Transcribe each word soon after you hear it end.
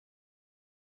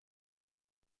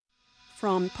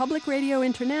From Public Radio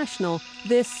International,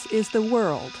 this is The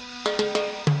World,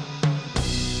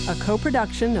 a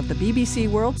co-production of the BBC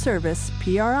World Service,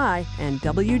 PRI, and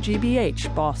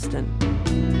WGBH Boston.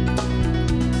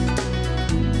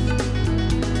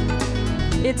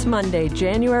 It's Monday,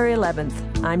 January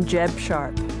 11th. I'm Jeb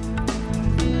Sharp.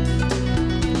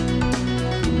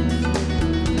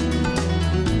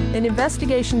 An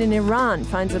investigation in Iran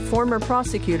finds a former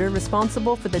prosecutor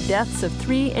responsible for the deaths of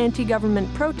 3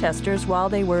 anti-government protesters while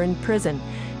they were in prison.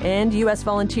 And U.S.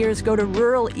 volunteers go to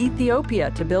rural Ethiopia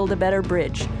to build a better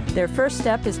bridge. Their first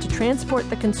step is to transport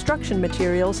the construction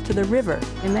materials to the river.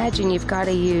 Imagine you've got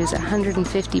to use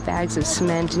 150 bags of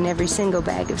cement, and every single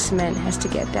bag of cement has to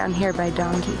get down here by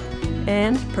donkey.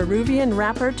 And Peruvian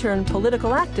rapper turned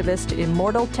political activist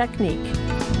Immortal Technique.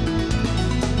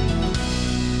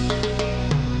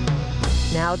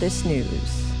 Now this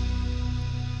news.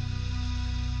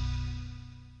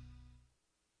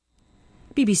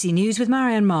 BBC News with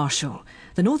Marianne Marshall.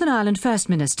 The Northern Ireland First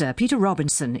Minister, Peter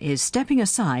Robinson, is stepping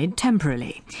aside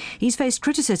temporarily. He's faced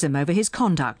criticism over his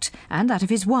conduct and that of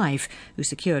his wife, who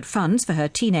secured funds for her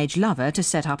teenage lover to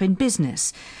set up in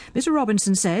business. Mr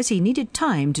Robinson says he needed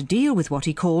time to deal with what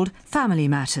he called family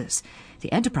matters.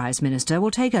 The Enterprise Minister will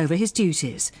take over his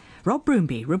duties. Rob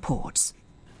Broomby reports.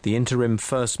 The interim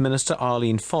First Minister,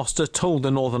 Arlene Foster, told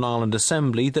the Northern Ireland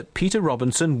Assembly that Peter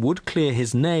Robinson would clear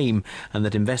his name and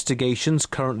that investigations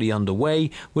currently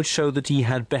underway would show that he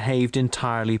had behaved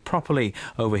entirely properly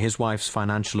over his wife's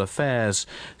financial affairs.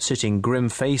 Sitting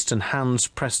grim-faced and hands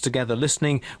pressed together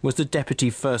listening was the Deputy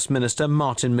First Minister,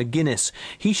 Martin McGuinness.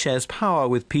 He shares power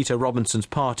with Peter Robinson's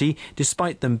party,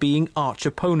 despite them being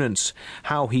arch-opponents.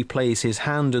 How he plays his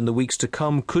hand in the weeks to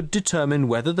come could determine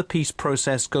whether the peace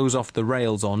process goes off the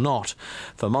rails or not.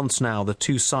 For months now, the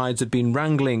two sides have been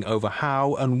wrangling over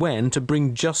how and when to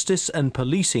bring justice and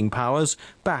policing powers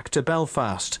back to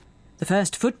Belfast. The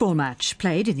first football match,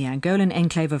 played in the Angolan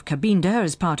enclave of Cabinda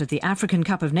as part of the African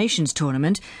Cup of Nations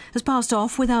tournament, has passed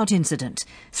off without incident,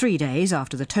 3 days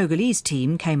after the Togolese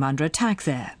team came under attack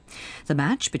there. The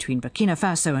match between Burkina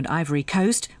Faso and Ivory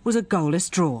Coast was a goalless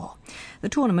draw. The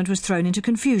tournament was thrown into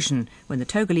confusion when the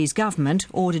Togolese government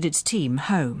ordered its team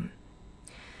home.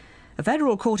 A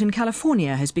federal court in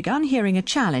California has begun hearing a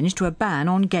challenge to a ban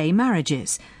on gay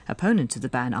marriages. Opponents of the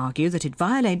ban argue that it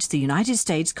violates the United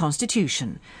States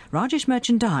Constitution. Rajesh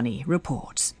Merchandani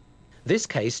reports. This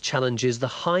case challenges the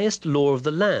highest law of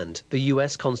the land, the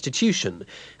US Constitution,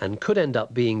 and could end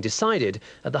up being decided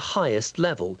at the highest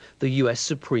level, the US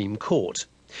Supreme Court.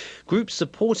 Groups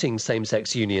supporting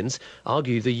same-sex unions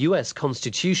argue the US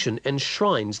Constitution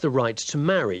enshrines the right to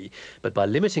marry, but by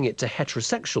limiting it to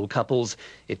heterosexual couples,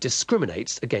 it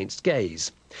discriminates against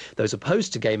gays. Those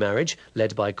opposed to gay marriage,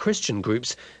 led by Christian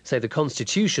groups, say the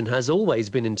Constitution has always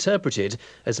been interpreted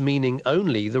as meaning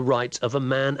only the right of a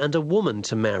man and a woman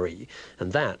to marry,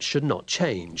 and that should not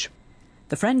change.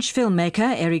 The French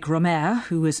filmmaker Éric Rohmer,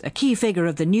 who was a key figure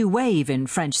of the new wave in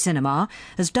French cinema,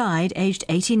 has died aged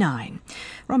 89.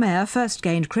 Rohmer first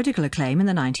gained critical acclaim in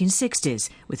the 1960s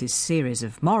with his series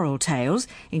of moral tales,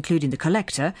 including The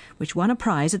Collector, which won a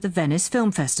prize at the Venice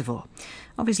Film Festival.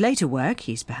 Of his later work,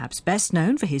 he's perhaps best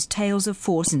known for his Tales of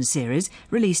Forsen series,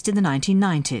 released in the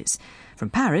 1990s. From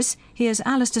Paris, here's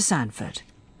Alistair Sanford.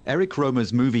 Éric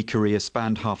Rohmer's movie career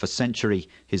spanned half a century.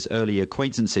 His early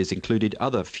acquaintances included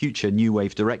other future New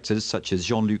Wave directors such as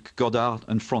Jean-Luc Godard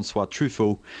and François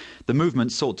Truffaut. The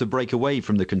movement sought to break away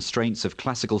from the constraints of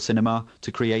classical cinema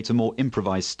to create a more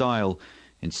improvised style.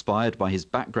 Inspired by his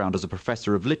background as a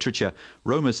professor of literature,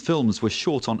 Rohmer's films were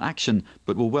short on action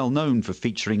but were well known for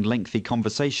featuring lengthy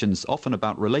conversations, often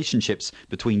about relationships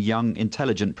between young,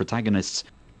 intelligent protagonists.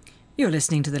 You're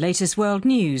listening to the latest world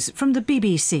news from the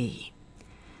BBC.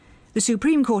 The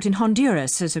Supreme Court in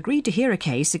Honduras has agreed to hear a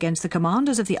case against the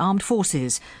commanders of the armed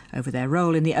forces over their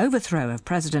role in the overthrow of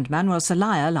President Manuel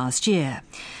Zelaya last year.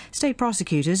 State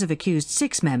prosecutors have accused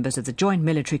 6 members of the Joint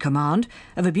Military Command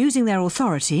of abusing their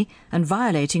authority and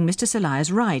violating Mr. Zelaya's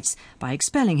rights by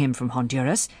expelling him from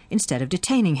Honduras instead of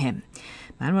detaining him.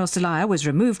 Manuel Zelaya was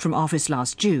removed from office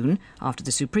last June after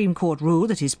the Supreme Court ruled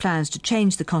that his plans to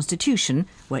change the constitution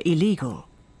were illegal.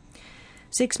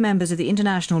 6 members of the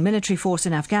international military force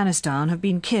in Afghanistan have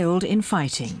been killed in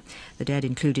fighting. The dead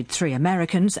included 3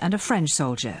 Americans and a French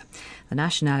soldier. The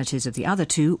nationalities of the other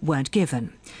 2 weren't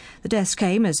given. The deaths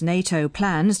came as NATO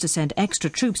plans to send extra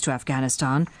troops to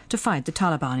Afghanistan to fight the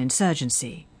Taliban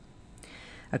insurgency.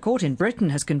 A court in Britain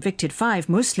has convicted 5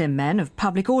 Muslim men of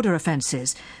public order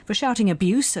offences for shouting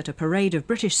abuse at a parade of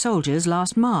British soldiers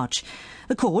last March.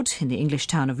 The court, in the English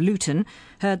town of Luton,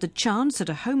 heard that chants at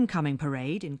a homecoming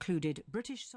parade included British